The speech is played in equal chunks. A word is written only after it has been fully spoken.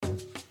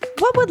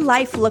What would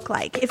life look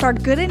like if our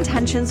good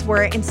intentions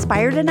were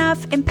inspired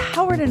enough,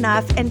 empowered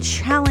enough, and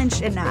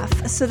challenged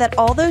enough so that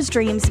all those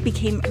dreams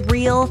became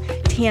real,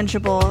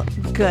 tangible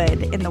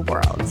good in the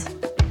world?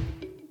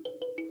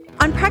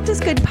 On Practice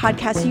Good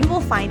podcast, you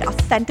will find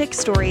authentic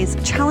stories,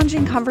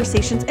 challenging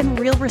conversations, and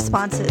real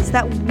responses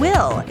that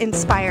will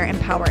inspire,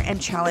 empower,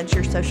 and challenge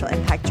your social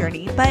impact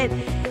journey. But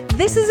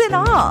this isn't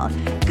all.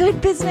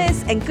 Good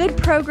business and good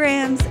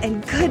programs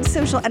and good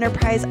social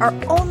enterprise are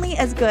only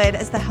as good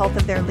as the health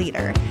of their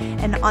leader.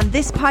 And on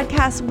this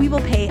podcast, we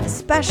will pay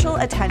special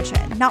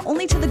attention not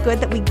only to the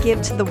good that we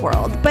give to the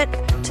world, but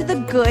to the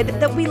good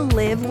that we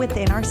live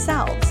within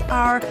ourselves,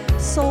 our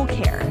soul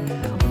care.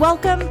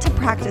 Welcome to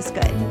Practice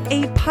Good,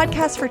 a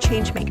podcast for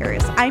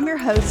changemakers. I'm your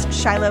host,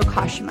 Shiloh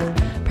Kashima,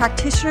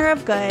 practitioner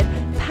of good,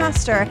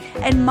 pastor,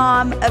 and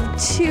mom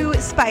of 2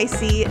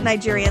 spicy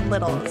Nigerian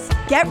littles.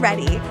 Get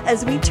ready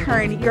as we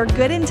turn your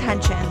good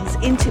intentions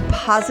into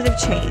positive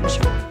change.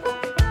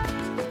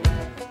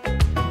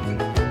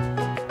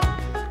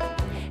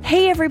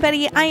 Hey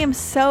everybody, I am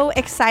so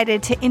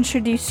excited to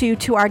introduce you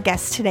to our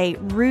guest today,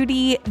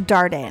 Rudy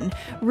Darden.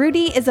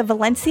 Rudy is a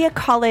Valencia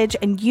College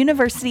and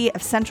University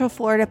of Central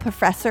Florida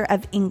professor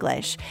of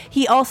English.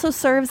 He also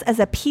serves as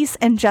a Peace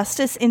and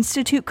Justice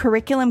Institute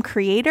curriculum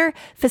creator,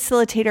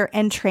 facilitator,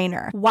 and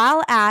trainer.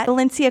 While at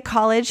Valencia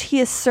College, he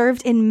has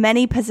served in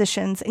many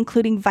positions,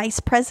 including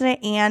vice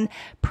president and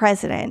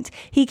president.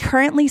 He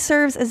currently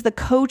serves as the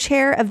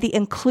co-chair of the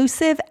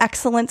Inclusive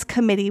Excellence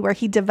Committee, where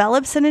he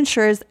develops and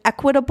ensures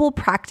equitable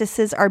practices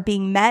are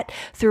being met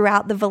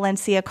throughout the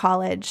Valencia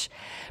College.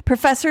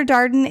 Professor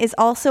Darden is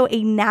also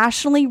a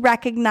nationally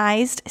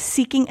recognized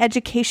Seeking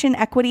Education,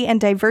 Equity,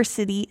 and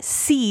Diversity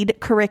SEED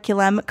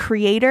curriculum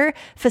creator,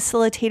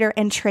 facilitator,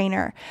 and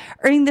trainer,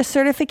 earning the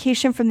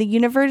certification from the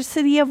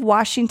University of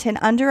Washington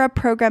under a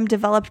program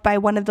developed by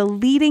one of the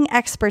leading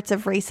experts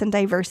of race and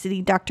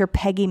diversity, Dr.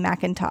 Peggy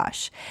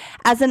McIntosh.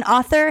 As an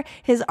author,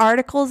 his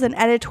articles and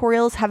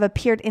editorials have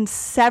appeared in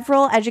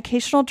several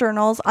educational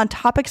journals on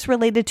topics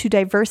related to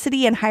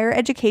diversity in higher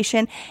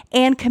education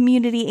and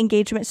community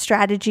engagement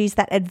strategies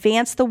that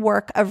advance the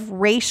work of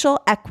racial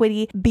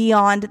equity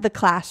beyond the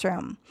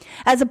classroom.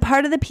 As a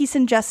part of the Peace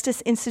and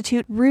Justice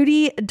Institute,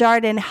 Rudy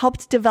Darden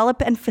helped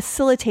develop and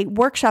facilitate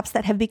workshops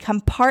that have become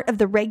part of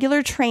the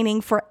regular training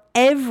for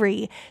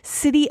every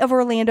City of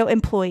Orlando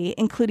employee,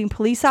 including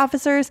police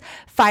officers,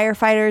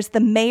 firefighters,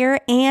 the mayor,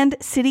 and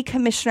city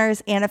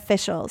commissioners and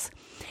officials.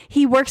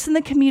 He works in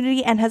the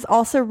community and has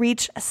also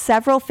reached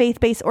several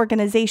faith-based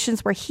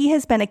organizations where he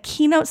has been a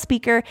keynote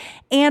speaker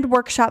and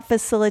workshop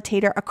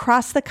facilitator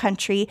across the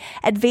country,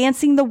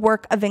 advancing the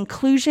work of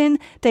inclusion,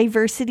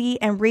 diversity,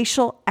 and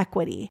racial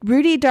equity.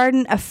 Rudy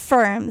Darden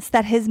affirms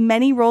that his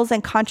many roles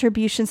and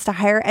contributions to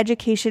higher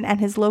education and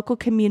his local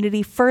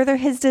community further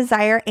his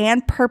desire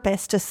and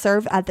purpose to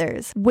serve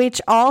others,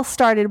 which all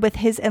started with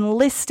his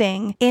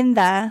enlisting in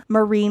the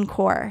Marine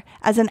Corps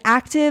as an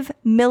active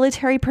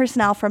military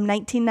personnel from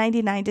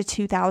 1999 to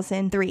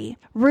 2003.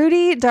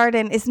 Rudy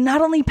Darden is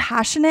not only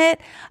passionate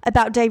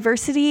about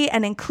diversity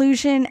and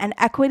inclusion and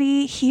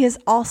equity, he is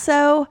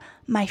also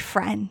my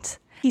friend.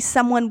 He's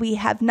someone we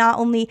have not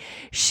only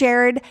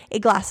shared a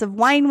glass of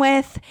wine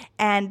with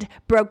and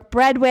broke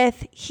bread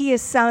with, he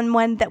is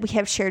someone that we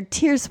have shared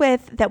tears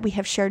with, that we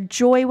have shared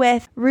joy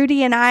with.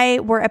 Rudy and I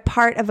were a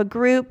part of a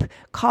group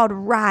called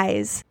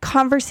RISE,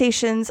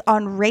 Conversations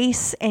on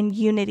Race and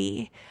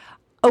Unity.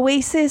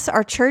 Oasis,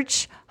 our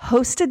church,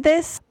 hosted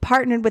this,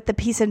 partnered with the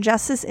Peace and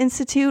Justice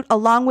Institute,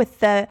 along with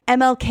the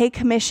MLK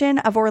Commission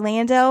of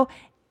Orlando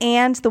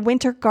and the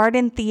Winter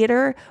Garden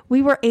Theater.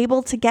 We were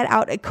able to get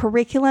out a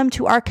curriculum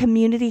to our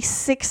community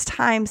 6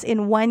 times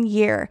in 1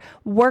 year,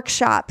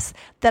 workshops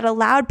that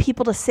allowed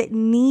people to sit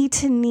knee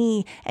to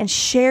knee and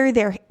share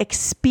their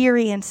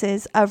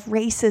experiences of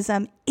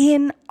racism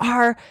in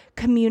our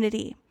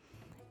community.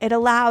 It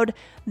allowed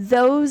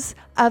those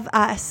of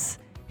us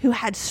who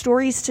had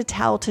stories to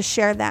tell to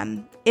share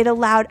them. It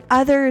allowed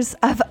others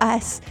of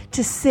us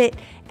to sit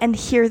and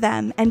hear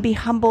them and be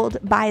humbled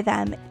by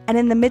them. And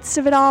in the midst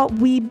of it all,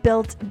 we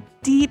built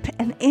deep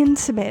and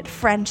intimate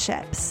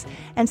friendships.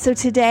 And so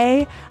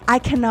today, I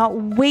cannot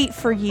wait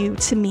for you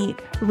to meet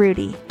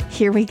Rudy.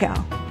 Here we go.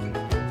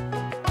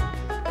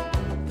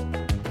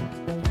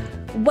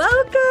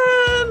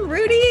 Welcome,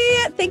 Rudy.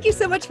 Thank you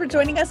so much for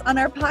joining us on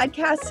our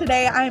podcast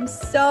today. I'm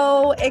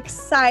so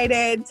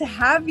excited to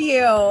have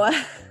you.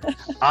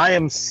 I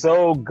am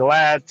so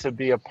glad to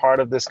be a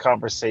part of this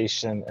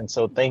conversation. And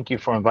so thank you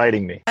for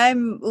inviting me.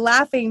 I'm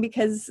laughing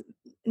because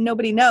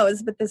nobody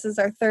knows, but this is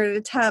our 3rd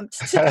attempt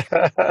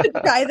to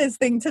try this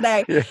thing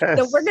today. Yes.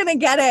 So we're going to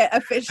get it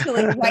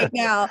officially right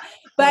now.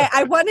 But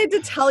I wanted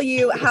to tell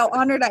you how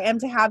honored I am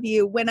to have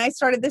you. When I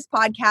started this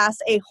podcast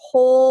a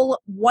whole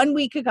 1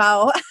 week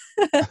ago,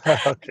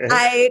 Okay.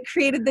 I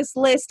created this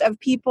list of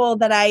people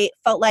that I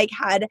felt like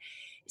had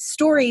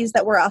stories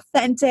that were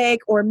authentic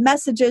or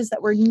messages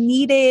that were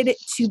needed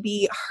to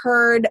be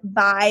heard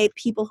by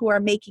people who are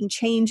making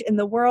change in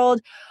the world,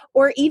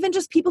 or even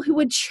just people who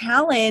would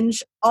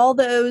challenge all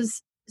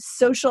those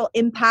social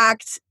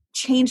impact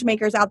change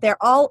makers out there,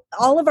 all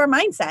of our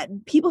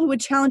mindset, people who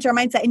would challenge our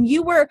mindset. And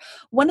you were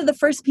one of the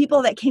first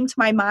people that came to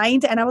my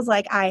mind. And I was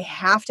like, I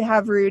have to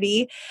have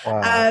Rudy.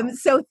 Wow.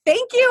 So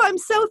thank you. I'm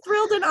so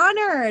thrilled and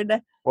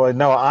honored. Well,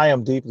 no, I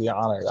am deeply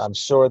honored. I'm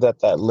sure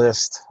that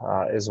list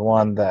is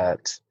one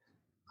that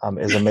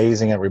is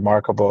amazing and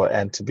remarkable,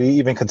 and to be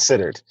even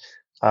considered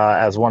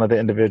as one of the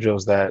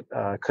individuals that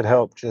could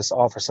help just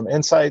offer some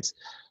insights,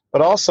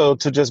 but also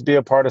to just be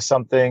a part of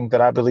something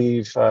that I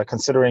believe,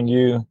 considering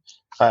you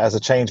as a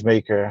change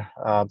maker,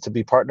 to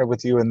be partnered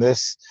with you in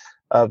this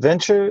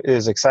venture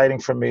is exciting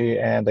for me.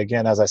 And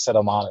again, as I said,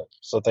 I'm honored.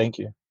 So thank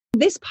you.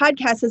 This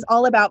podcast is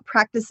all about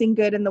practicing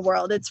good in the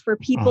world. It's for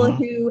people Hmm.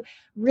 who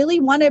really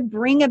want to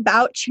bring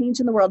about change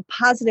in the world,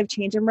 positive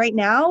change. And right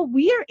now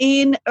we are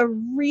in a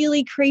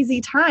really crazy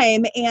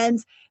time, and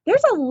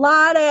there's a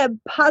lot of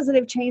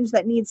positive change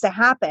that needs to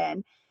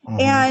happen. Hmm.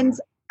 And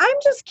I'm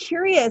just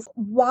curious,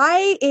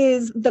 why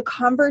is the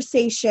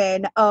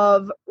conversation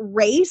of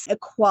race,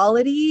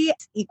 equality,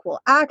 equal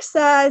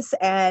access,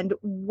 and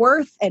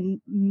worth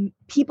and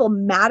people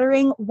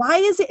mattering, why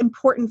is it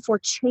important for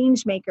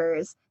change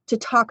makers to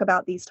talk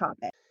about these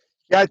topics?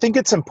 Yeah, I think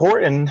it's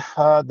important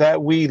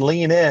that we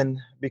lean in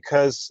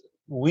because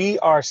we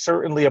are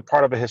certainly a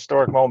part of a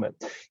historic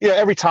moment.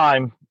 Every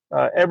time,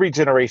 every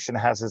generation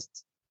has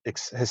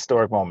its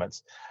historic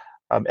moments.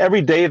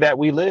 Every day that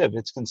we live,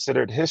 it's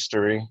considered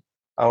history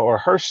or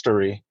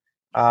herstory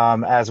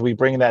as we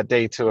bring that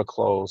day to a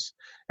close.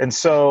 And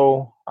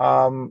so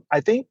I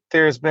think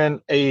there's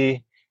been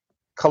a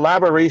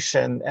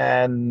collaboration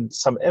and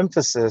some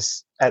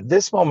emphasis at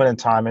this moment in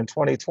time in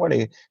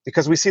 2020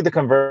 because we see the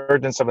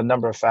convergence of a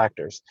number of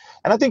factors.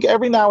 And I think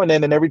every now and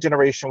then in every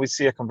generation, we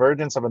see a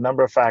convergence of a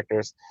number of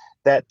factors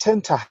that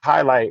tend to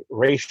highlight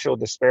racial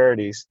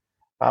disparities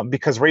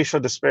because racial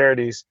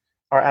disparities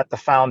are at the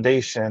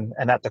foundation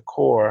and at the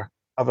core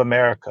of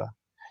America.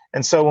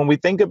 And so when we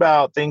think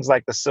about things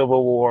like the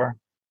Civil War,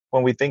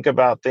 when we think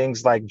about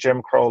things like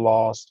Jim Crow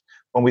laws,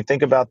 when we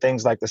think about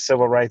things like the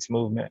Civil Rights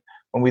Movement,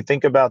 when we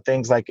think about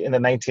things like in the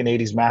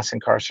 1980s, mass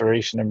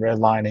incarceration and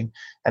redlining,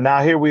 and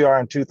now here we are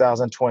in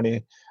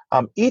 2020,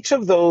 each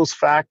of those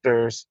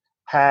factors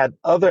had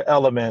other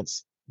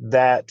elements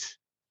that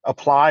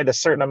applied a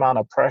certain amount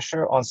of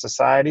pressure on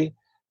society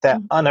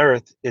that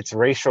unearthed its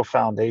racial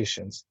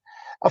foundations.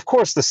 Of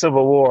course, the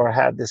Civil War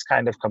had this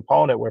kind of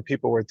component where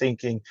people were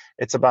thinking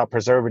it's about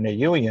preserving the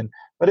Union,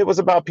 but it was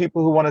about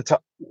people who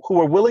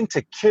were willing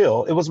to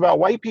kill. It was about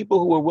white people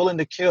who were willing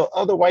to kill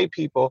other white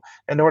people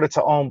in order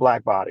to own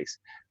black bodies,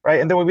 right?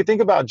 And then when we think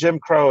about Jim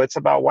Crow, it's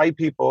about white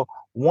people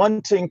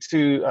wanting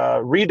to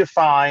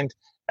redefine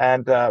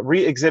and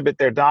re-exhibit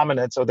their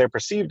dominance or their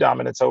perceived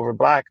dominance over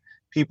black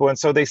people. And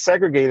so they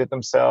segregated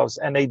themselves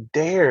and they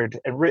dared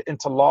and writ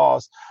into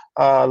laws,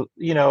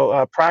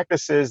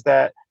 practices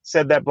that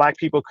said that black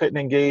people couldn't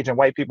engage and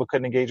white people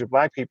couldn't engage with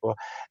black people.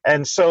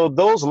 And so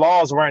those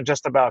laws weren't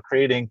just about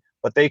creating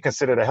what they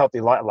considered a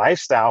healthy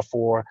lifestyle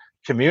for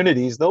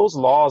communities. Those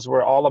laws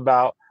were all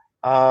about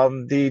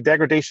the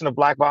degradation of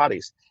black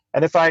bodies.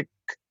 And if I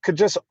could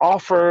just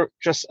offer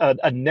just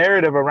a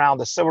narrative around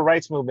the civil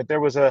rights movement, there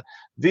was a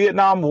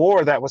Vietnam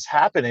War that was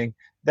happening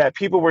that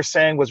people were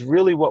saying was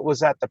really what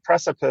was at the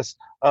precipice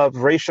of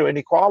racial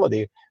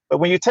inequality. But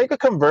when you take a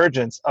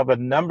convergence of a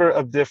number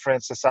of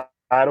different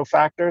societal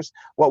factors,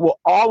 what will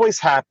always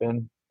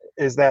happen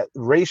is that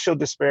racial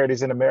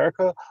disparities in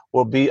America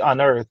will be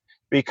unearthed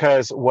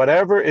because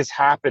whatever is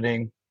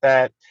happening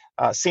that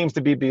seems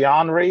to be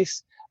beyond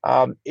race,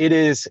 it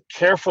is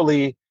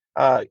carefully,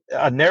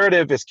 a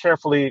narrative is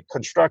carefully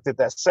constructed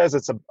that says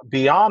it's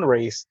beyond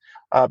race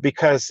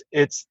because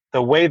it's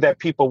the way that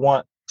people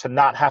want to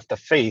not have to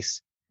face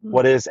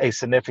what is a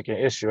significant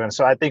issue. And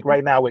so I think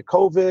right now with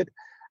COVID,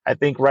 I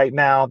think right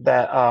now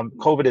that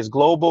COVID is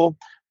global,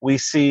 we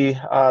see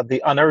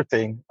the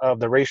unearthing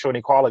of the racial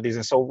inequalities.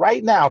 And so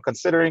right now,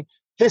 considering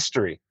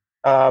history,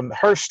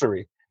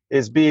 herstory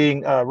is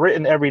being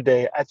written every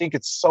day, I think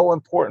it's so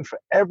important for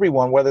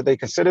everyone, whether they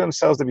consider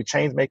themselves to be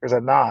change makers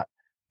or not,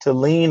 to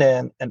lean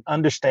in and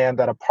understand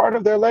that a part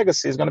of their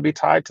legacy is going to be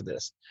tied to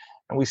this.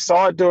 And we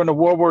saw it during the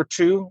World War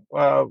II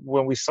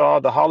when we saw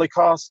the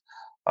Holocaust.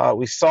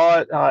 We saw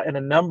it in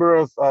a number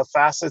of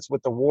facets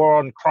with the war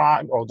on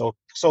crime, or the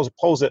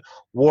supposed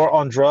war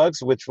on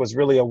drugs, which was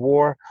really a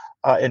war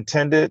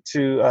intended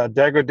to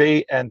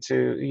degrade and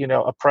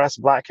to oppress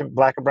black and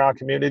brown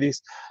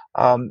communities.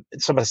 Some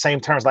of the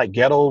same terms like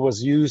ghetto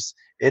was used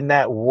in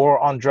that war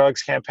on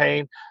drugs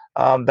campaign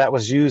that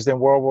was used in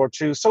World War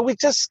II. So we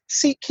just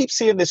keep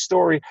seeing this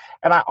story,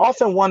 and I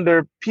often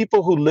wonder,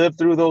 people who lived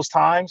through those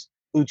times,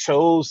 who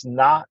chose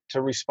not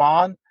to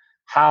respond,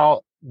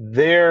 how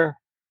their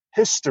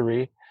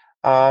history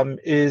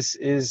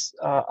is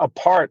a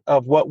part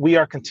of what we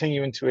are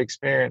continuing to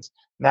experience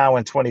now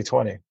in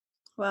 2020.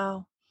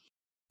 Wow.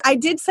 I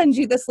did send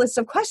you this list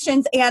of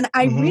questions, and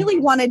I really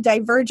want to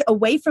diverge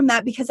away from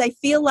that because I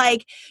feel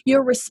like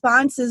your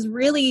response is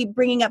really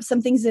bringing up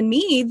some things in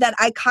me that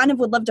I kind of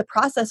would love to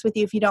process with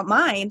you if you don't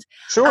mind.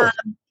 Sure.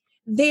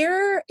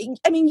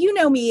 I mean, you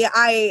know me,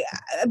 I've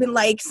been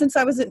like, since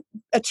I was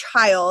a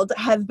child,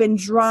 have been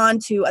drawn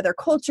to other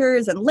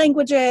cultures and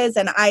languages.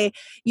 And I,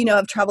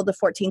 have traveled to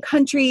 14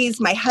 countries.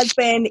 My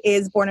husband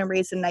is born and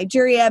raised in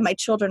Nigeria. My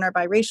children are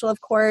biracial,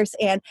 of course.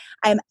 And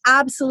I'm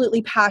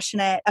absolutely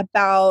passionate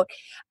about,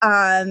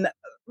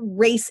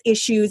 race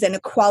issues and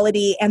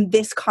equality and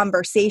this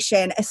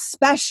conversation,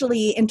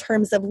 especially in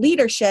terms of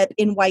leadership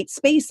in white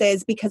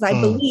spaces, because I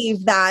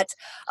believe that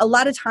a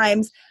lot of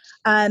times,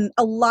 a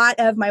lot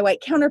of my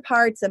white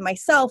counterparts and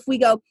myself, we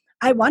go,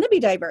 I want to be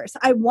diverse.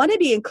 I want to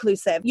be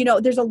inclusive.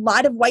 There's a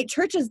lot of white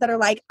churches that are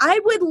like, I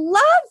would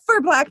love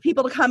for Black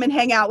people to come and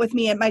hang out with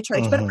me at my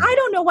church, but I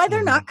don't know why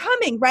they're not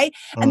coming, right?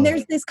 And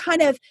there's this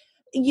kind of,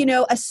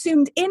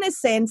 assumed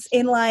innocence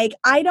in like,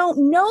 I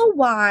don't know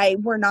why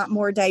we're not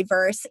more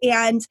diverse.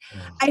 And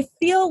I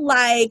feel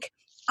like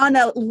on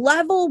a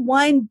level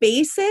one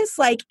basis,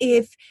 like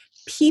if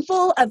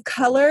people of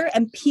color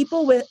and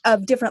people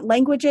of different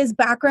languages,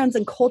 backgrounds,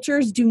 and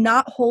cultures do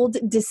not hold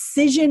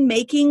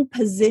decision-making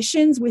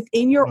positions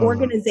within your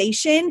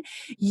organization,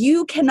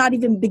 you cannot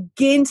even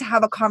begin to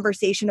have a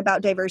conversation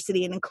about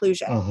diversity and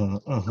inclusion.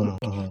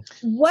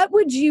 What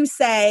would you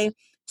say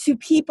to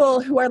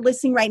people who are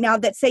listening right now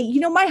that say,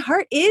 my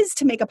heart is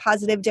to make a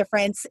positive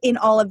difference in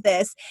all of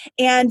this?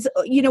 And,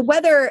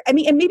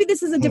 and maybe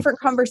this is a different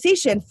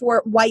conversation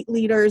for white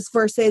leaders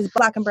versus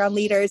Black and brown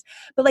leaders,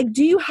 but like,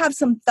 do you have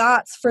some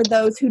thoughts for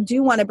those who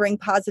do want to bring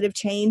positive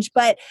change,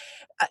 but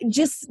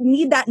just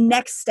need that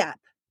next step?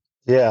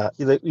 Yeah,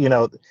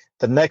 the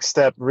next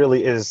step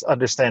really is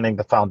understanding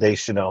the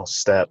foundational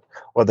step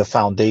or the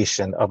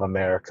foundation of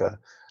America.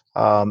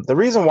 The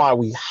reason why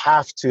we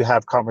have to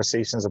have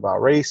conversations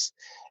about race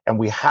and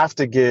we have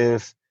to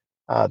give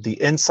the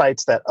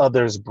insights that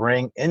others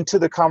bring into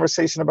the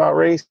conversation about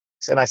race,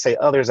 and I say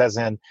others as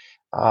in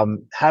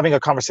having a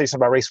conversation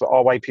about race with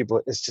all white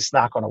people is just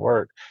not going to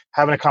work.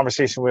 Having a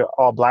conversation with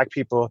all Black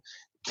people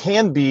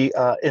can be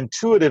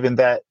intuitive in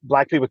that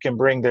Black people can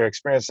bring their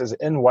experiences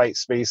in white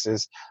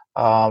spaces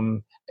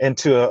and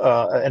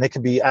it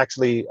can be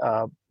actually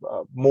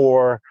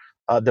more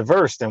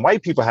diverse than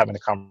white people having a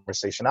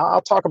conversation.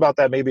 I'll talk about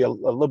that maybe a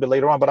little bit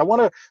later on, but I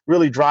want to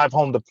really drive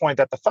home the point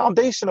that the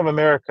foundation of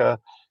America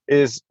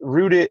is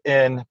rooted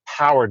in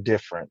power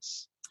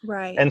difference.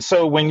 Right. And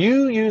so when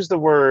you use the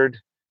word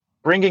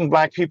bringing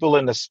Black people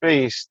into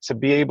space to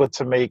be able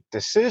to make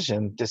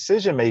decision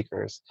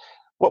makers,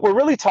 what we're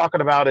really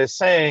talking about is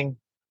saying,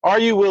 are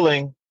you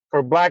willing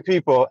for Black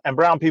people and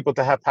brown people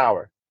to have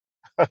power?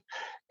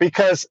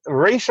 Because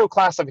racial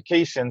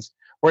classifications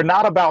were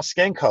not about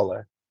skin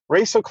color.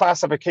 Racial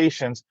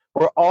classifications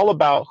were all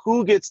about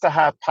who gets to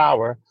have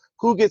power,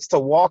 who gets to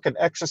walk and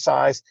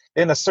exercise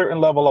in a certain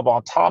level of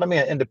autonomy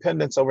and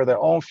independence over their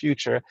own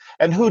future,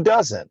 and who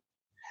doesn't.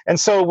 And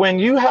so when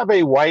you have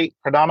a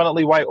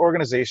predominantly white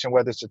organization,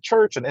 whether it's a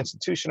church, an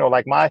institution, or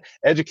like my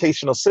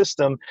educational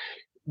system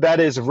that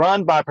is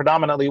run by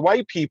predominantly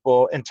white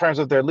people in terms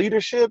of their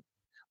leadership,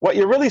 what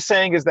you're really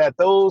saying is that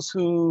those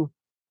who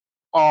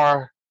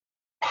are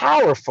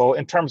powerful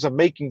in terms of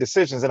making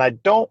decisions, and I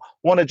don't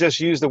want to just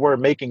use the word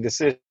making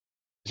decisions,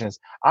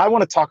 I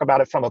want to talk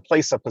about it from a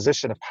place of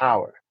position of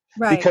power.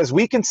 Right. Because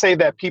we can say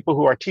that people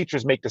who are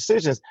teachers make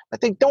decisions, but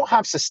they don't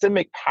have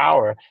systemic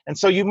power. And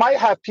so you might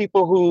have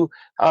people who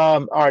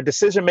are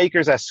decision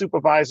makers as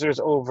supervisors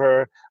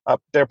over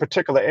their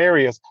particular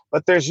areas,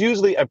 but there's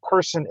usually a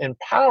person in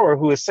power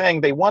who is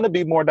saying they want to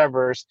be more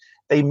diverse.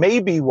 They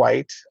may be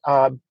white,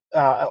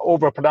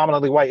 over a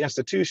predominantly white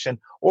institution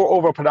or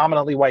over a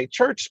predominantly white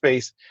church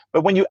space.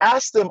 But when you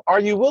ask them, are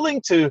you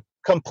willing to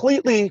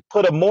completely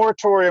put a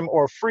moratorium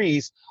or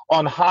freeze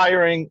on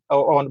hiring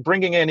or on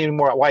bringing in any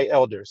more white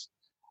elders?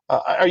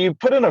 Are you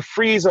putting a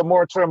freeze or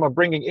moratorium on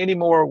bringing any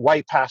more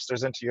white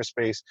pastors into your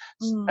space?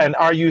 And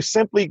are you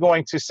simply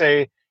going to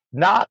say,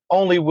 not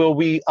only will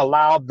we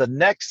allow the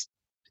next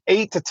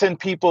 8 to 10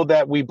 people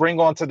that we bring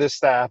onto this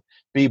staff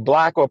be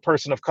Black or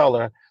person of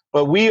color,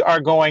 but we are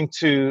going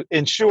to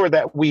ensure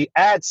that we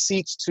add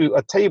seats to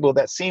a table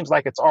that seems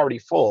like it's already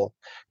full,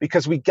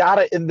 because we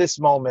gotta, in this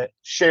moment,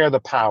 share the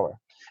power.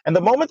 And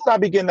the moment that I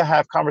begin to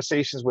have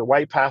conversations with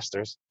white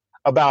pastors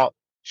about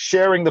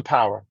sharing the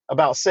power,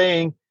 about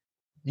saying,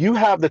 you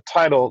have the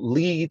title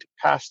lead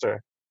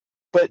pastor,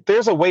 but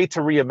there's a way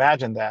to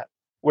reimagine that,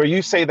 where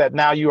you say that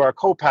now you are a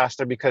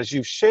co-pastor because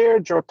you've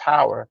shared your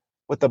power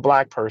with the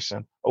Black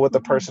person or with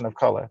the person of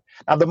color.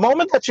 Now, the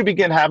moment that you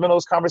begin having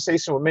those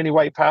conversations with many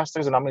white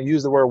pastors, and I'm going to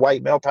use the word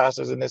white male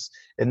pastors in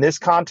this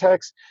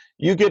context,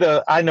 you get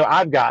I know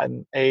I've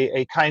gotten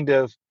a kind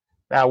of,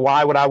 now,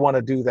 why would I want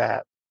to do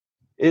that?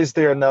 Is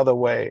there another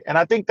way? And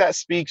I think that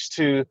speaks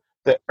to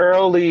the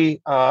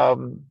early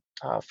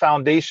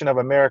foundation of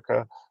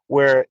America,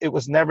 where it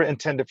was never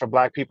intended for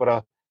Black people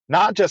to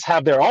not just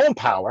have their own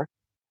power.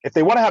 If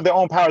they want to have their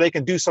own power, they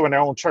can do so in their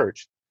own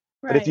church.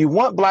 Right. But if you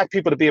want Black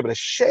people to be able to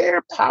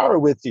share power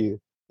with you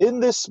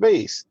in this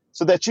space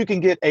so that you can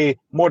get a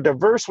more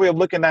diverse way of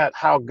looking at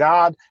how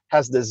God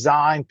has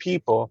designed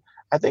people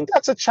I think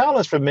that's a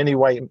challenge for many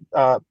white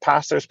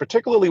pastors,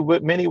 particularly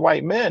with many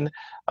white men,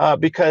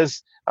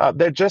 because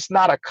they're just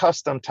not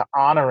accustomed to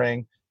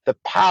honoring the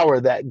power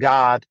that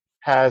God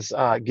has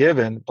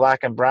given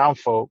Black and brown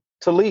folk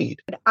to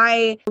lead.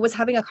 I was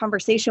having a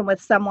conversation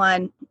with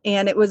someone,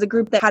 and it was a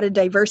group that had a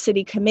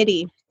diversity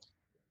committee.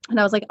 And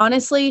I was like,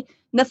 honestly,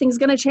 nothing's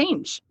going to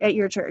change at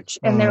your church.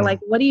 And they're like,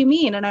 what do you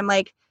mean? And I'm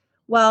like,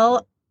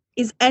 well,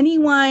 is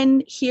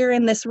anyone here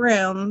in this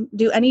room,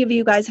 do any of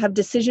you guys have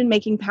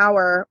decision-making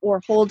power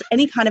or hold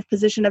any kind of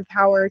position of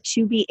power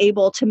to be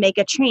able to make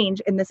a change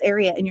in this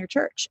area in your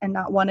church? And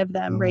not one of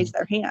them raised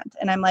their hand.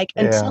 And I'm like,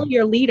 until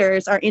your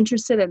leaders are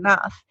interested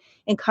enough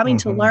in coming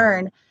to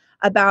learn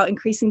about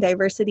increasing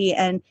diversity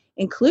and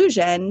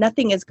inclusion,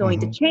 nothing is going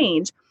to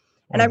change.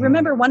 And I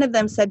remember one of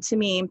them said to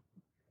me,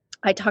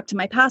 I talked to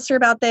my pastor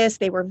about this.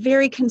 They were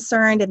very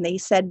concerned, and they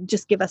said,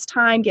 just give us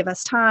time, give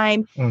us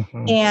time.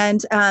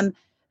 And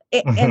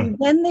and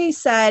then they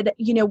said,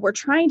 we're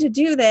trying to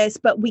do this,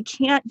 but we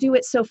can't do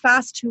it so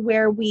fast to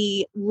where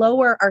we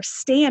lower our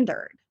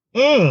standard.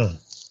 And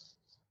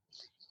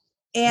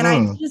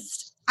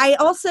I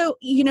also,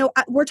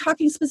 we're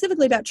talking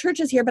specifically about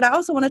churches here, but I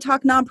also want to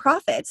talk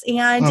nonprofits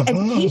and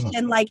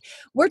education. Like,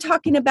 we're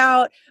talking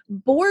about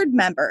board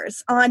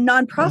members on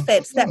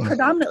nonprofits that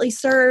predominantly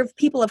serve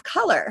people of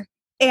color.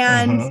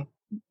 And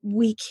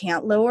we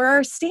can't lower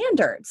our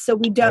standards. So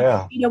we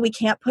don't, we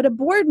can't put a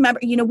board member,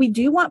 we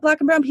do want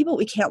Black and brown people.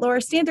 We can't lower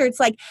our standards.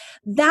 Like,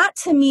 that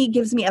to me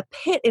gives me a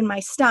pit in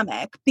my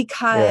stomach,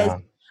 because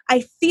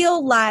I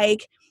feel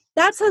like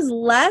that says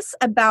less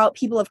about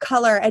people of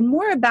color and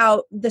more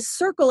about the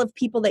circle of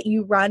people that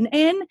you run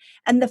in,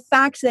 and the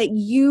fact that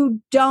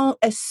you don't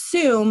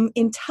assume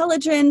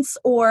intelligence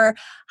or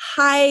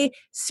high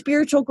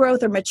spiritual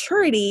growth or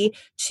maturity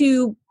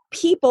to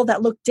people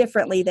that look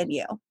differently than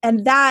you.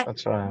 And that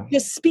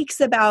just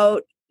speaks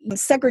about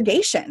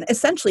segregation,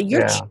 essentially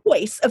your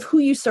choice of who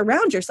you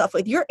surround yourself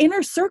with. Your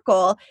inner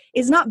circle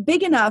is not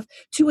big enough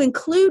to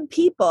include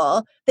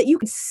people that you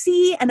can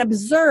see and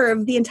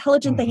observe the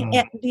intelligence,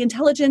 the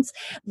intelligence,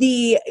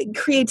 the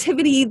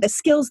creativity, the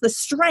skills, the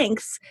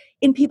strengths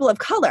in people of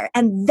color.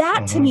 And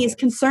that to me is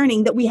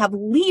concerning, that we have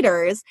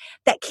leaders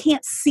that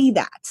can't see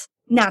that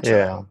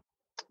naturally.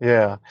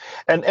 Yeah.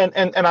 And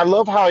I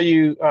love how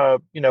you,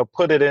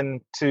 put it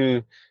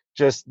into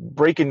just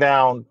breaking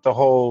down the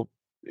whole.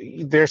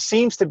 There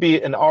seems to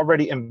be an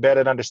already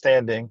embedded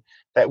understanding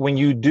that when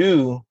you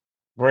do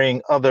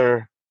bring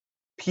other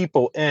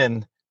people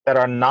in that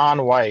are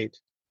non-white,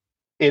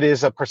 it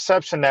is a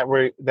perception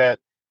that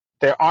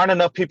there aren't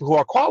enough people who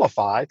are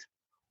qualified,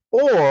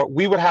 or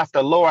we would have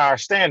to lower our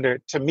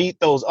standard to meet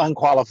those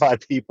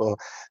unqualified people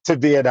to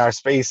be in our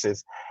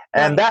spaces.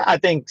 And that, I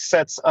think,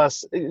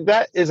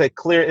 that is a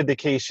clear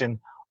indication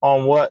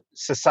on what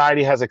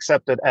society has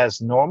accepted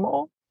as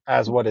normal,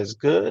 as what is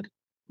good,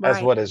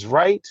 as what is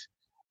right.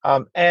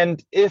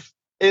 And if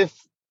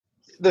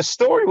the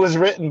story was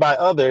written by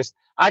others,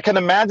 I can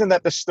imagine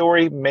that the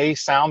story may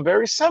sound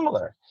very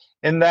similar,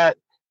 in that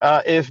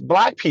if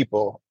Black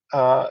people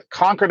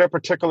conquered a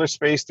particular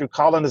space through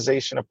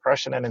colonization,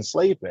 oppression, and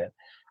enslavement,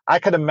 I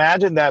could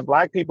imagine that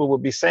Black people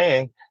would be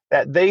saying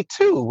that they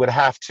too would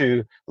have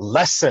to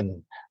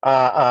lessen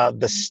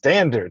the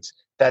standards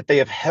that they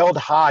have held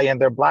high in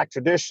their Black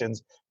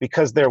traditions,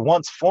 because their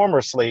once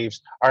former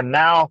slaves are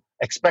now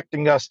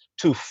expecting us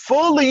to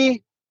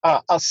fully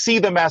see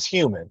them as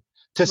human,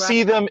 to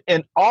see them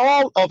in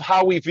all of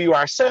how we view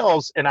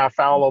ourselves in our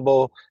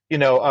fallible,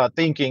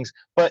 thinkings,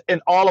 but in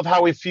all of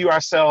how we view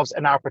ourselves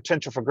and our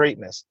potential for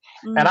greatness.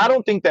 And I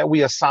don't think that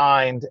we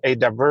assigned a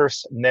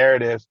diverse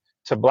narrative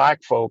to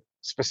Black folk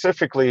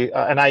specifically.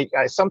 And I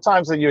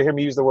sometimes you hear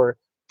me use the word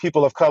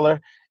people of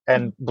color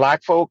and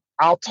Black folk.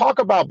 I'll talk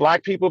about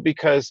Black people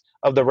because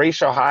of the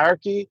racial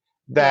hierarchy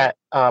that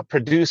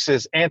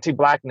produces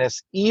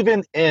anti-Blackness,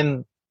 even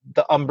in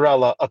the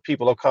umbrella of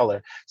people of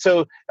color.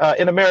 So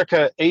in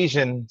America,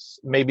 Asians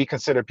may be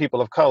considered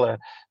people of color,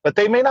 but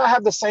they may not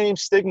have the same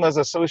stigmas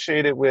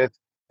associated with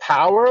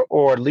power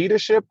or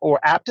leadership or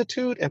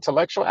aptitude,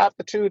 intellectual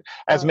aptitude,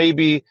 as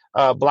maybe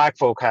Black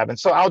folk have. And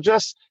so I'll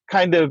just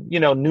kind of,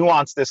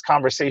 nuance this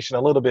conversation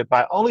a little bit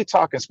by only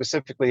talking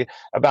specifically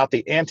about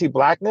the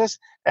anti-Blackness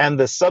and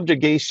the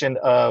subjugation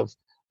of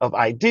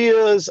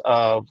ideas,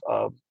 of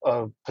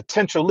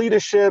potential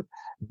leadership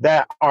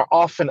that are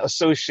often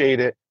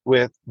associated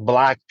with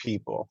Black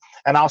people.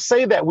 And I'll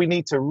say that we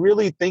need to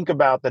really think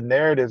about the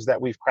narratives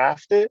that we've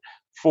crafted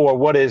for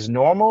what is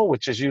normal,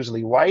 which is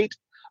usually white,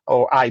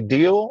 or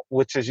ideal,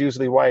 which is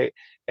usually white,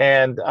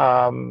 and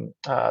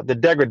the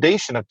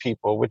degradation of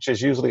people, which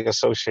is usually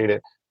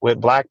associated with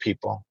Black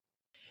people.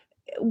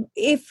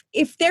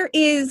 If there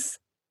is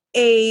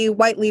a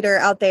white leader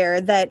out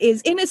there that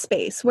is in a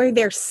space where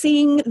they're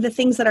seeing the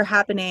things that are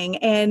happening,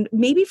 and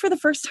maybe for the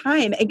first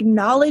time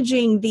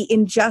acknowledging the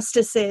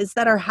injustices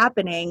that are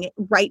happening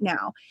right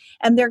now,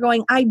 and they're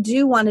going, I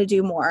do want to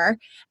do more.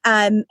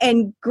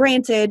 And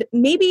granted,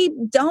 maybe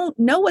don't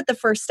know what the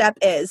first step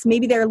is.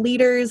 Maybe they're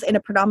leaders in a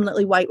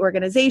predominantly white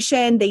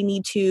organization. They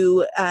need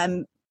to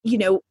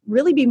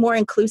really be more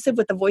inclusive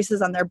with the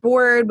voices on their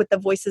board, with the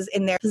voices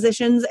in their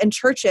positions and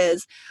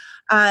churches.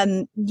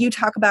 You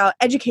talk about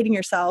educating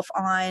yourself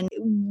on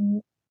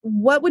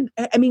what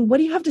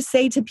do you have to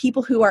say to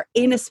people who are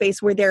in a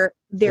space where they're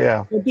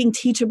being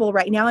teachable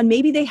right now, and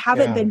maybe they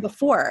haven't been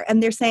before,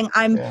 and they're saying,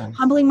 I'm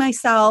humbling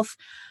myself.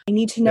 I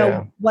need to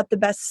know what the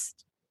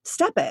best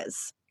step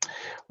is.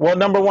 Well,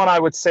 number one, I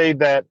would say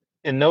that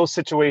in those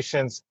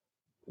situations,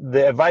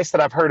 the advice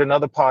that I've heard in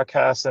other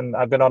podcasts, and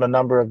I've been on a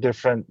number of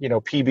different,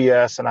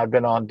 PBS, and I've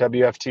been on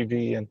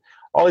WFTV and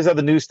all these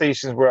other news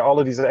stations where all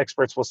of these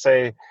experts will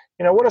say,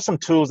 what are some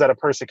tools that a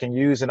person can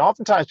use? And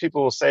oftentimes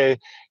people will say,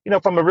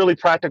 from a really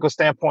practical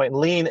standpoint,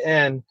 lean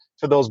in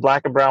to those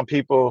Black and brown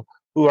people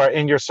who are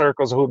in your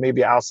circles or who may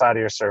be outside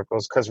of your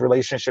circles, because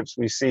relationships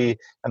we see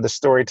and the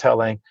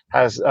storytelling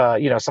has,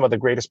 some of the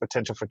greatest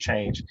potential for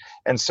change.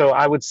 And so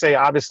I would say,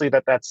 obviously,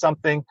 that's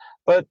something.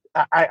 But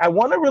I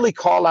want to really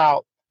call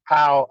out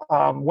how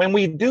when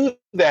we do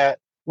that,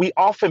 we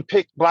often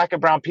pick Black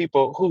and brown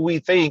people who we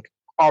think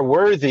are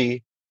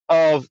worthy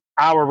of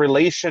our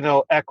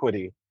relational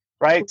equity,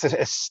 right?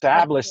 To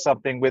establish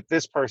something with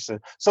this person.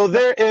 So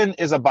therein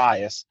is a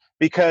bias,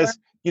 because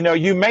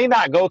you may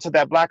not go to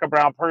that Black or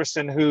brown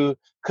person who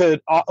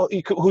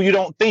you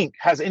don't think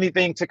has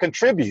anything to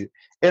contribute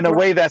in a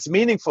way that's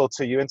meaningful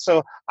to you. And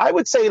so I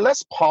would say,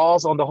 let's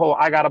pause on the whole,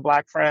 I got a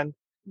Black friend.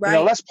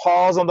 Right. Let's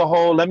pause on the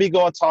whole, let me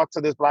go and talk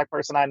to this Black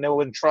person I know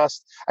and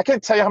trust. I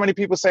can't tell you how many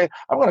people say,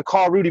 I'm going to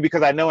call Rudy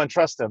because I know and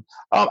trust him.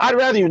 I'd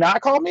rather you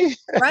not call me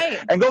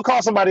and go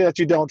call somebody that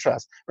you don't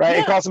trust, right?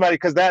 And call somebody,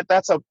 because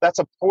that's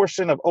a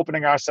portion of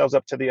opening ourselves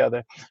up to the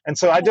other. And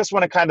so I just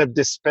want to kind of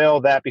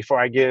dispel that before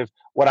I give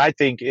what I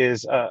think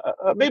is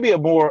maybe a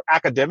more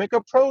academic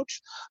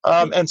approach.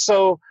 And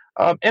so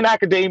in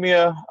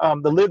academia,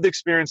 the lived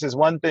experience is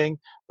one thing,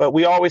 but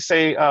we always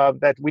say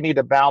that we need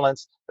to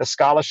balance the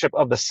scholarship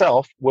of the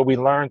self, where we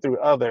learn through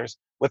others,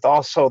 with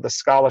also the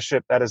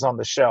scholarship that is on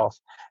the shelf.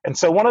 And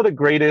so one of the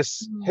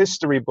greatest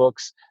history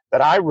books that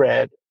I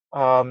read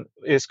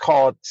is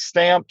called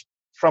Stamped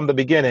from the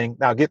Beginning.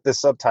 Now get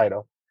this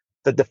subtitle: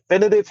 The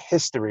Definitive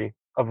History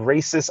of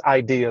Racist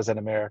Ideas in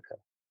America.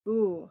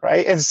 Ooh.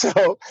 Right? And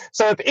so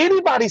if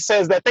anybody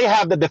says that they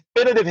have the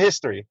definitive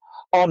history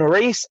on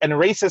race and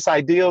racist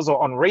ideals or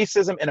on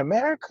racism in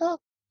America,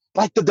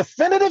 like the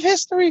definitive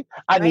history,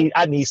 I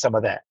need some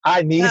of that.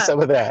 I need some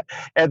of that.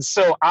 And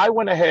so I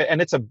went ahead,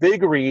 and it's a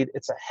big read.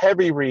 It's a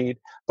heavy read.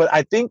 But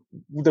I think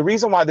the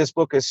reason why this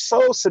book is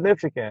so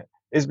significant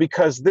is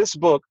because this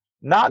book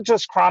not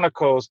just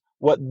chronicles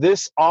what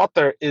this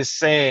author is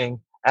saying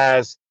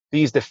as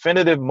these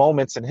definitive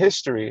moments in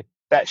history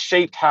that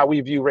shaped how we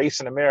view race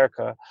in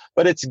America,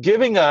 but it's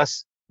giving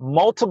us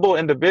multiple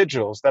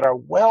individuals that are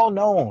well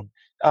known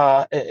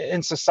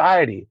in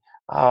society.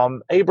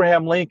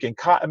 Abraham Lincoln,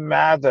 Cotton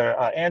Mather,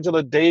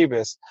 Angela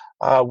Davis,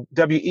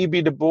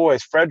 W.E.B. Du Bois,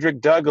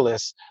 Frederick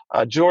Douglass,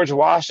 George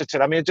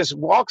Washington. I mean, it just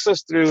walks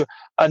us through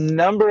a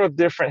number of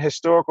different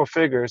historical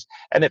figures,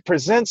 and it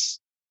presents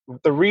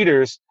the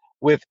readers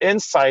with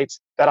insights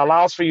that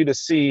allows for you to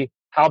see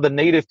how the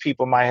Native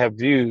people might have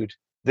viewed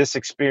this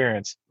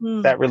experience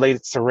that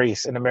relates to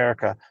race in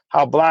America,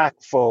 how Black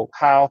folk,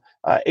 how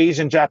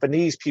Asian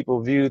Japanese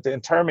people viewed the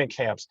internment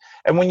camps.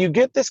 And when you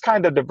get this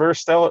kind of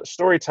diverse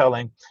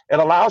storytelling, it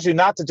allows you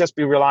not to just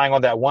be relying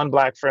on that one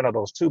Black friend or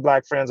those two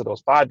Black friends or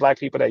those 5 Black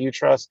people that you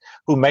trust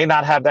who may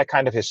not have that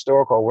kind of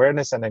historical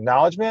awareness and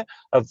acknowledgement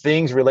of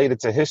things related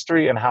to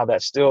history and how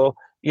that still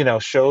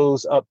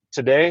shows up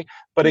today.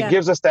 But it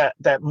gives us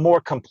that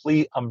more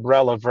complete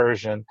umbrella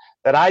version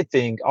that I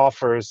think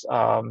offers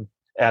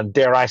and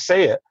dare I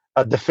say it,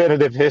 a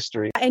definitive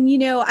history. And,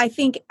 I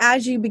think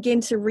as you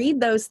begin to read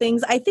those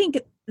things, I think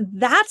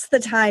that's the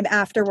time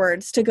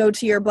afterwards to go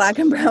to your Black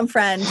and brown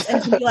friends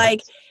and to be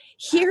like,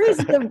 here is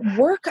the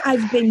work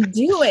I've been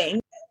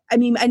doing. I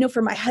mean, I know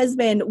for my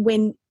husband,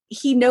 when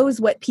he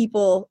knows what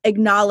people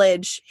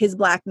acknowledge his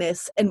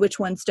Blackness and which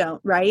ones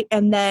don't, right?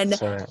 And then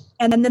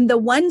the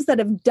ones that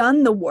have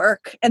done the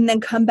work and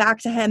then come back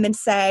to him and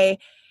say,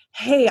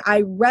 hey,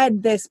 I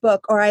read this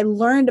book, or I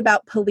learned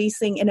about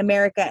policing in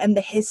America and the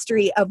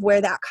history of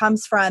where that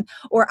comes from,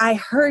 or I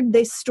heard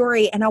this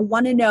story and I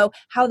want to know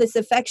how this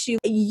affects you.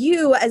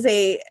 You as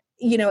a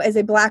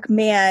Black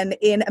man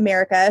in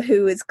America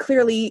who is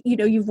clearly,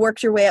 you've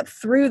worked your way up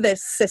through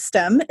this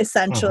system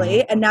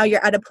essentially, and now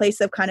you're at a place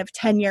of kind of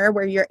tenure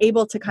where you're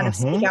able to kind of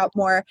speak out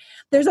more.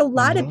 There's a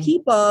lot of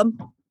people,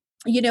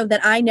 that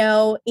I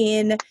know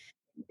in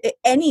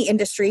any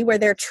industry where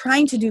they're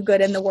trying to do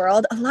good in the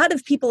world, a lot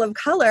of people of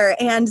color,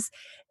 and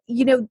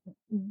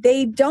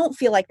they don't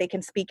feel like they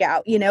can speak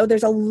out.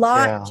 There's a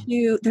lot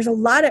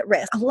at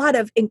risk, a lot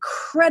of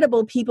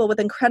incredible people with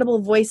incredible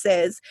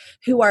voices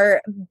who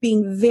are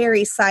being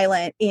very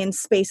silent in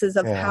spaces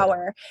of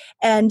power.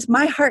 And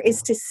my heart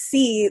is to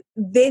see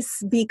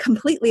this be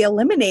completely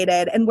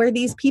eliminated, and where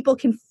these people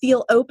can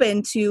feel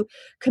open to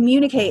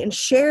communicate and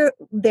share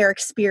their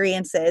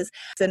experiences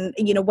and,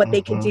 what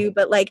they can do.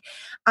 But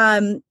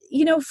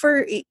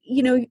for,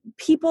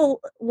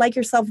 people like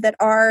yourself that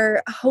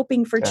are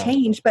hoping for Yeah.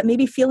 change, but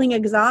maybe feeling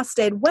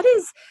exhausted, what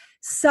is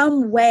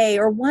some way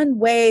or one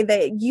way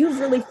that you've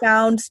really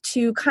found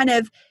to kind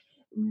of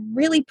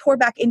really pour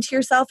back into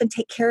yourself and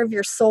take care of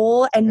your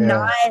soul and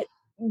not Yeah.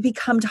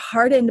 become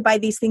hardened by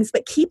these things,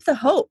 but keep the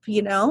hope,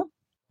 Yeah.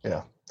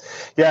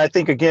 Yeah. I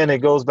think, again, it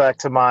goes back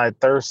to my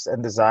thirst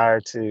and desire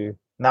to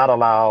not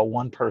allow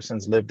one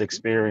person's lived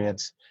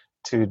experience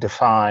to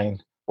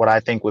define what I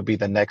think would be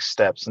the next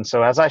steps. And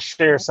so as I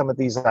share some of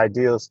these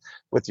ideas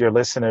with your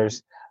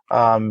listeners,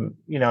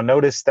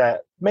 notice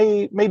that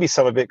maybe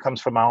some of it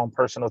comes from my own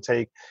personal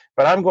take,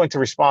 but I'm going to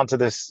respond to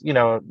this,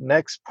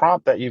 next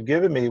prompt that you've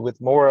given me with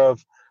more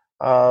of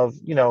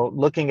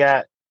looking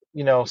at,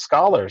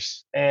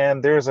 scholars.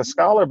 And there's a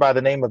scholar by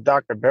the name of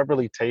Dr.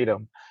 Beverly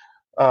Tatum,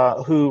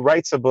 who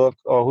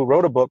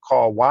wrote a book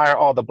called "Why Are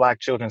All the Black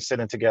Children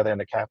Sitting Together in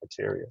the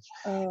Cafeteria?"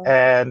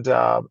 And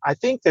I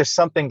think there's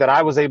something that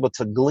I was able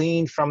to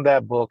glean from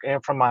that book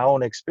and from my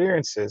own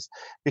experiences,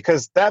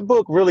 because that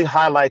book really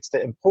highlights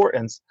the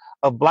importance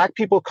of Black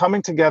people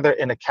coming together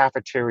in a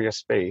cafeteria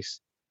space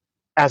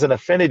as an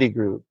affinity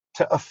group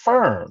to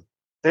affirm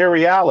their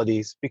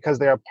realities because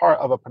they are part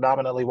of a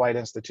predominantly white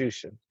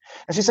institution.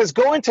 And she says,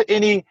 go into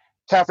any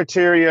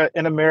cafeteria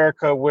in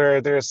America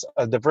where there's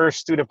a diverse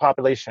student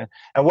population.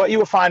 And what you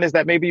will find is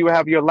that maybe you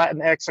have your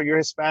Latinx or your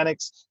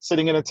Hispanics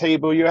sitting at a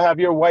table. You have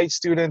your white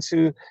students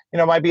who,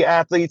 might be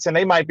athletes and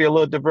they might be a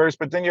little diverse,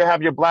 but then you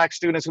have your Black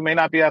students who may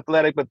not be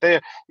athletic, but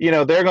they're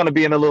going to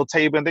be in a little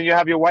table. And then you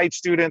have your white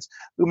students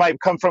who might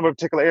come from a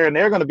particular area and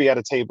they're going to be at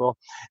a table.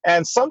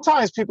 And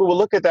sometimes people will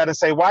look at that and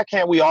say, why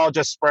can't we all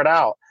just spread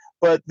out?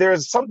 But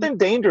there's something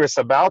dangerous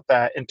about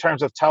that in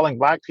terms of telling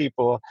Black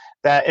people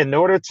that in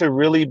order to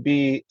really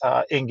be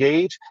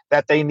engaged,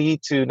 that they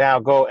need to now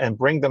go and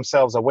bring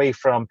themselves away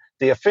from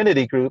the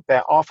affinity group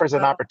that offers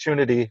an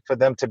opportunity for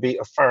them to be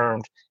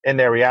affirmed in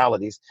their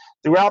realities.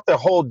 Throughout the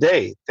whole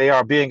day, they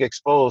are being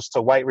exposed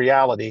to white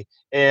reality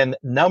in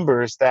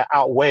numbers that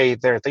outweigh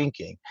their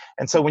thinking.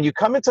 And so when you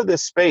come into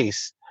this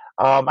space,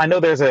 I know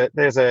there's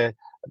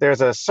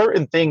a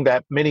certain thing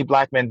that many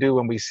Black men do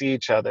when we see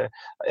each other,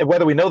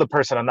 whether we know the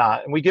person or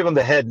not, and we give them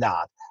the head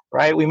nod,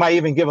 right? We might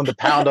even give them the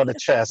pound on the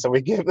chest, or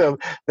we give them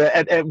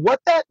and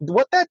what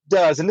that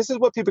does, and this is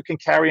what people can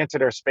carry into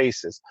their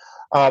spaces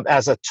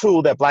as a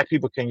tool that Black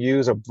people can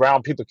use or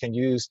brown people can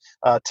use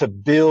to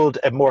build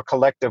a more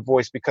collective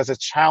voice, because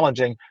it's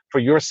challenging for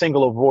your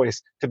singular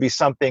voice to be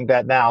something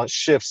that now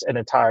shifts an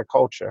entire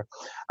culture.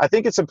 I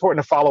think it's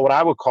important to follow what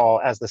I would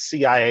call as the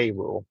CIA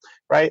rule,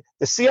 right?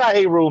 The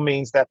CIA rule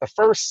means that the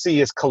first C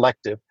is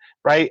collective,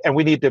 right? And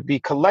we need to be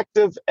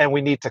collective and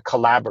we need to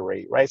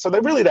collaborate, right? So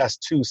that's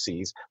two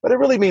C's, but it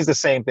really means the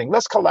same thing.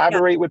 Let's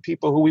collaborate with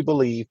people who we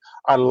believe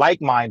are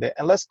like-minded,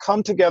 and let's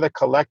come together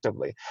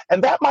collectively.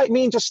 And that might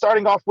mean just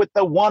starting off with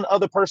the one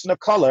other person of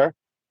color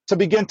to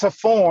begin to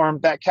form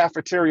that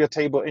cafeteria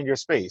table in your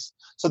space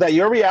so that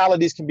your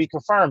realities can be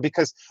confirmed,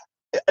 because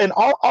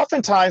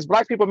oftentimes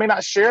Black people may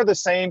not share the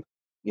same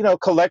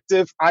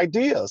collective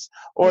ideas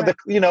or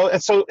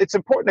and so it's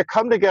important to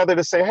come together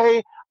to say,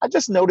 hey, I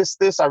just noticed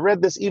this. I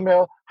read this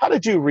email. How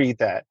did you read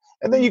that?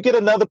 And then you get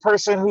another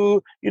person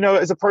who,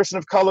 is a person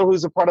of color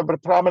who's a part of a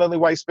predominantly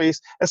white space.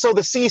 And so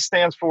the C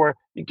stands for,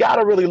 you got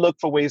to really look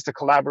for ways to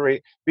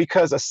collaborate,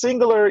 because a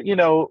singular,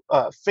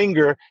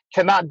 finger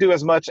cannot do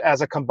as much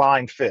as a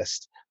combined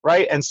fist,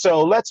 right? And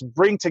so let's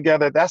bring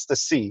together, that's the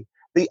C.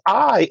 The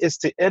I is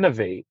to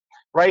innovate.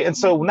 Right. And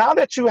so now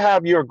that you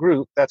have your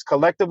group that's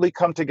collectively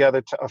come together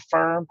to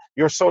affirm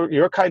your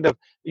kind of,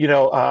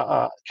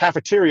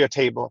 cafeteria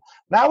table,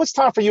 now it's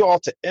time for you all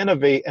to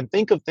innovate and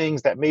think of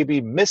things that may be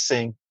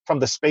missing from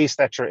the space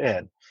that you're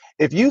in.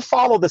 If you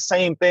follow the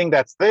same thing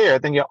that's there,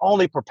 then you're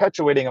only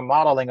perpetuating and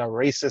modeling a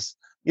racist,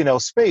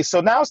 space. So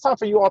now it's time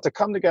for you all to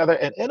come together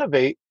and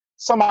innovate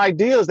some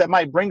ideas that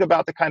might bring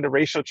about the kind of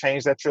racial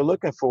change that you're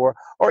looking for,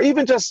 or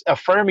even just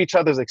affirm each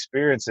other's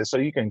experiences so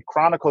you can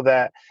chronicle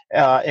that,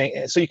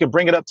 and so you can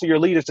bring it up to your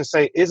leaders to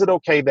say, is it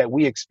okay that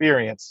we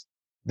experience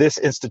this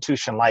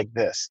institution like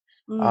this?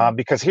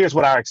 Because here's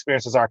what our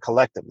experiences are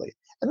collectively.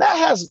 And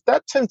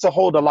that tends to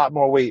hold a lot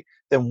more weight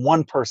than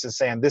one person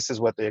saying this is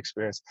what they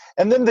experience.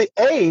 And then the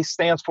A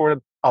stands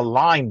for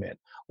alignment.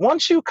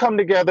 Once you come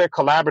together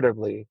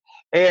collaboratively,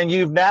 and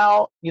you've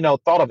now,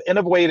 thought of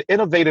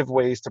innovative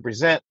ways to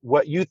present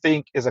what you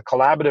think is a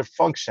collaborative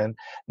function,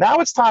 now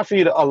it's time for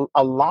you to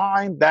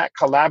align that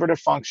collaborative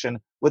function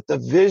with the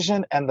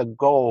vision and the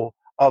goal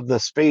of the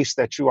space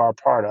that you are a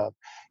part of.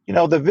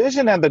 The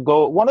vision and the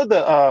goal, one of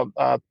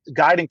the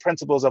guiding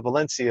principles of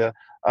Valencia,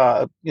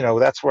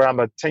 that's where I'm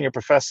a tenured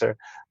professor,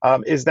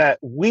 is that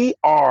we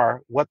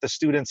are what the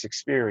students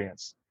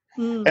experience.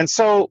 And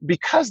so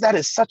because that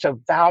is such a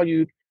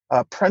valued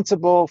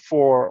principle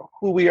for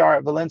who we are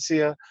at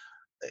Valencia,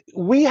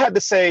 we had to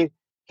say,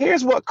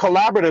 here's what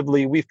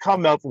collaboratively we've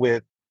come up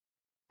with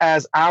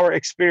as our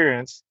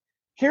experience.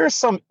 Here's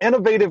some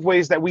innovative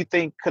ways that we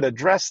think could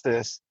address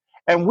this.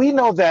 And we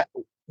know that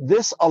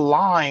this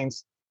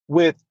aligns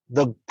with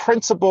the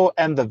principle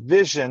and the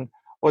vision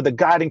or the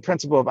guiding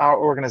principle of our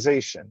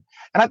organization.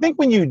 And I think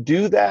when you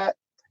do that,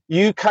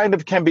 you kind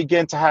of can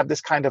begin to have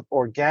this kind of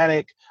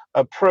organic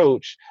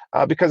approach,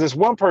 because it's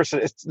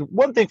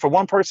one thing for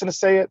one person to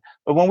say it,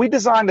 but when we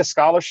designed the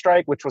Scholar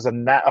Strike, which was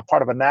a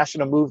part of a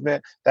national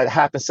movement that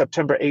happened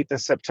September 8th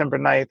and September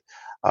 9th,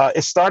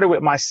 it started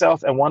with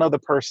myself and one other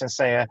person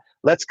saying,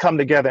 let's come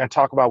together and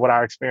talk about what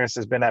our experience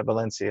has been at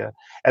Valencia.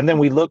 And then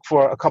we looked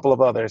for a couple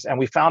of others, and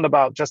we found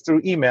just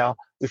through email,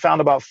 we found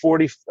about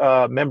 40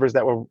 members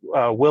that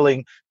were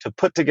willing to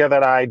put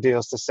together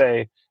ideas to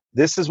say,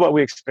 this is what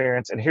we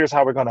experienced, and here's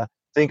how we're going to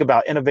think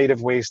about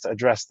innovative ways to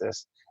address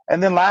this.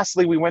 And then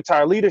lastly, we went to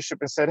our leadership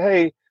and said,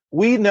 hey,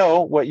 we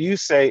know what you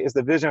say is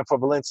the vision for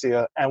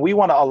Valencia, and we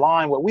want to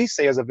align what we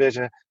say as a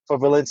vision for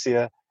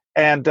Valencia.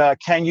 And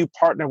can you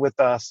partner with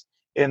us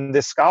in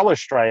this Scholar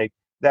Strike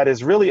that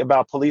is really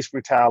about police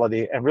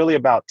brutality and really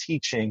about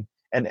teaching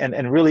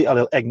and really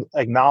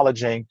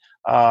acknowledging,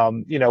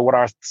 what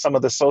are some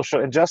of the social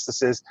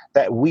injustices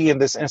that we in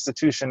this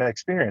institution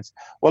experience.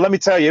 Well, let me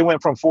tell you, it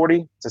went from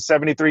 40 to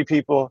 73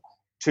 people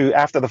to,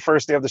 after the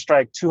first day of the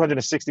strike,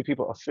 260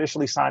 people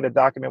officially signed a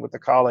document with the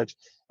college.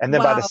 And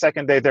then by the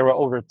second day, there were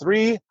over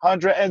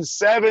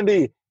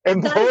 370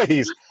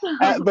 employees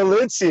at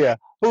Valencia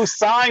who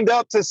signed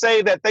up to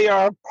say that they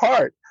are a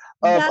part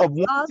of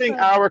wanting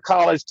our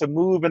college to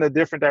move in a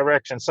different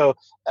direction. So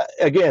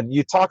again,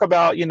 you talk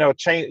about,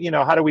 change,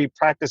 how do we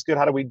practice good?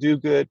 How do we do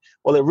good?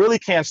 Well, it really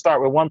can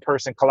start with one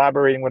person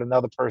collaborating with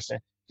another person,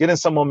 getting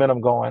some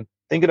momentum going,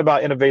 thinking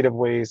about innovative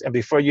ways. And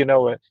before you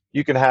know it,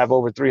 you can have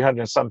over 300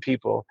 and some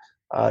people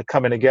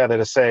coming together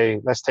to say,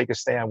 let's take a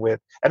stand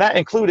with. And that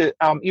included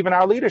even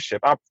our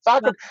leadership.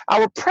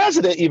 Our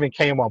president even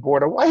came on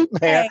board. A white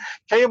man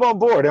came on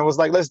board and was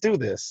like, let's do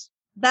this.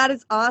 That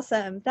is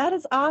awesome. That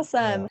is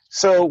awesome. Yeah.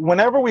 So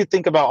whenever we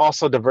think about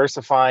also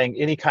diversifying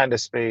any kind of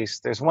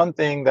space, there's one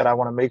thing that I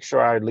want to make sure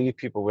I leave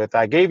people with.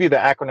 I gave you the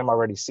acronym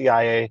already,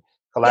 CIA,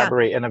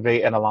 Collaborate,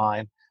 Innovate, and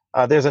Align.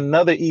 There's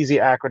another easy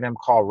acronym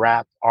called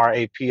RAP,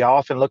 R-A-P. I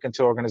often look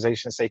into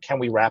organizations and say, can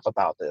we rap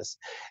about this?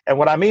 And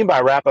what I mean by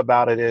rap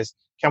about it is,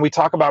 can we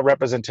talk about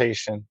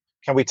representation?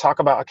 Can we talk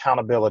about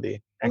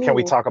accountability? And can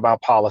we talk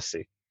about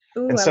policy?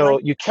 And so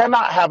you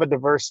cannot have a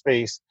diverse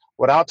space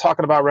without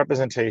talking about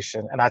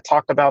representation. And I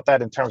talked about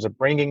that in terms of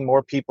bringing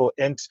more people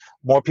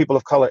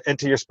of color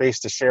into your space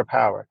to share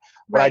power.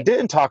 What I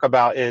didn't talk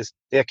about is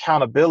the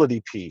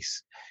accountability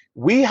piece.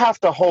 We have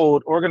to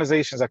hold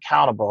organizations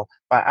accountable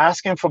by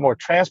asking for more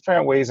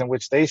transparent ways in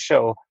which they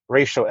show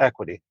racial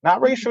equity, not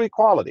racial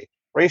equality,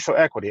 racial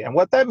equity. And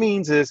what that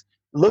means is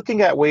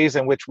looking at ways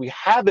in which we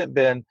haven't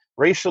been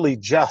racially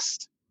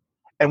just,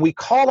 and we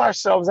call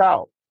ourselves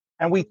out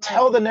and we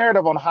tell the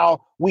narrative on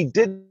how we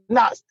did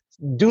not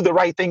do the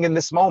right thing in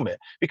this moment,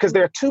 because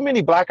there are too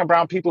many Black and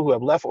brown people who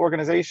have left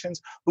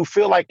organizations who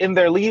feel like in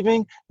their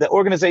leaving, the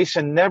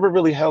organization never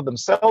really held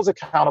themselves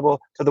accountable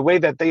to the way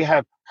that they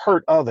have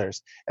hurt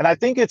others. And I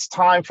think it's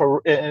time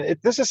for,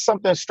 this is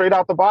something straight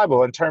out the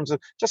Bible in terms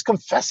of just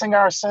confessing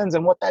our sins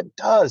and what that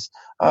does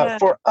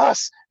for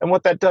us and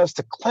what that does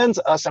to cleanse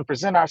us and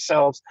present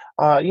ourselves,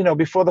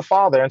 before the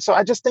Father. And so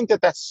I just think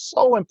that that's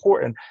so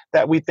important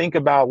that we think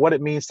about what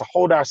it means to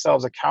hold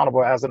ourselves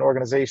accountable as an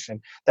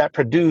organization that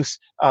produce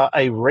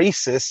a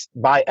racist,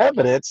 by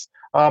evidence,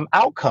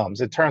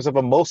 outcomes in terms of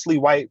a mostly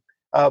white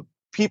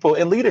people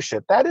in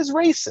leadership. That is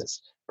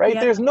racist. Right?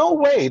 Yeah. There's no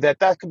way that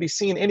could be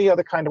seen any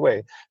other kind of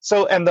way.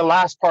 So, and the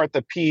last part,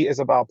 the P, is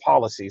about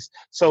policies.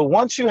 So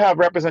once you have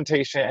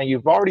representation and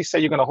you've already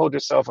said you're going to hold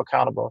yourself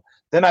accountable,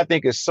 then I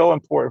think it's so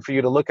important for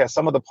you to look at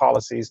some of the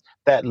policies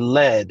that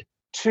led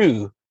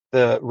to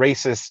the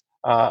racist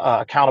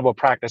accountable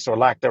practice or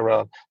lack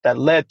thereof, that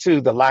led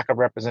to the lack of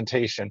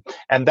representation.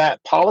 And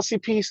that policy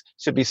piece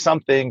should be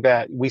something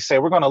that we say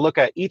we're going to look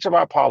at each of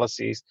our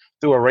policies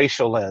through a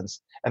racial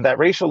lens. And that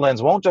racial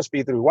lens won't just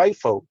be through white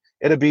folk.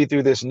 It'll be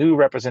through this new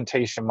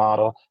representation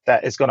model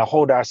that is going to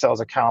hold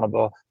ourselves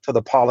accountable to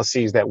the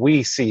policies that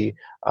we see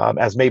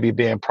as maybe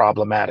being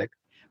problematic.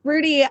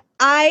 Rudy,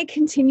 I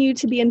continue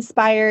to be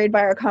inspired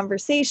by our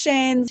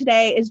conversation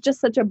today. It's just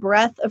such a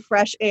breath of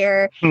fresh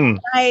air.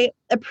 I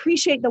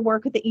appreciate the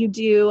work that you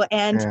do.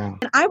 And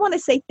I want to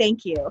say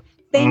thank you.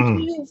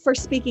 Thank you for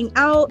speaking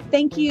out.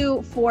 Thank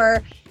you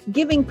for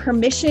giving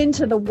permission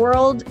to the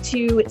world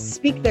to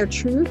speak their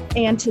truth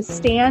and to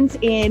stand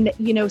in,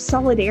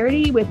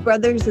 solidarity with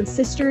brothers and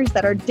sisters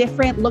that are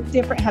different, look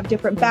different, have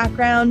different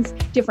backgrounds,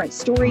 different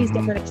stories,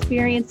 different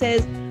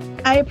experiences.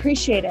 I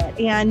appreciate it.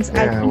 And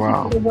I thank you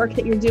for the work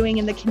that you're doing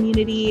in the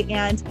community.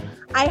 And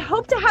I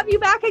hope to have you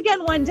back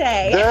again one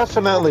day.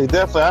 Definitely.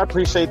 I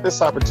appreciate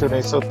this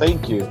opportunity. So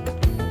thank you.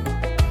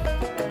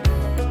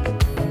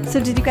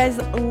 So did you guys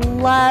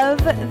love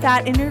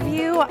that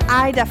interview?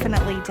 I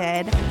definitely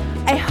did.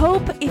 I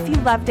hope if you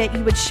loved it,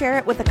 you would share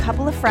it with a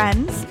couple of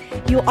friends.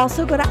 You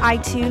also go to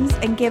iTunes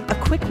and give a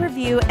quick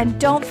review, and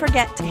don't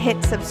forget to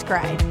hit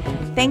subscribe.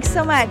 Thanks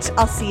so much.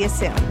 I'll see you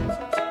soon.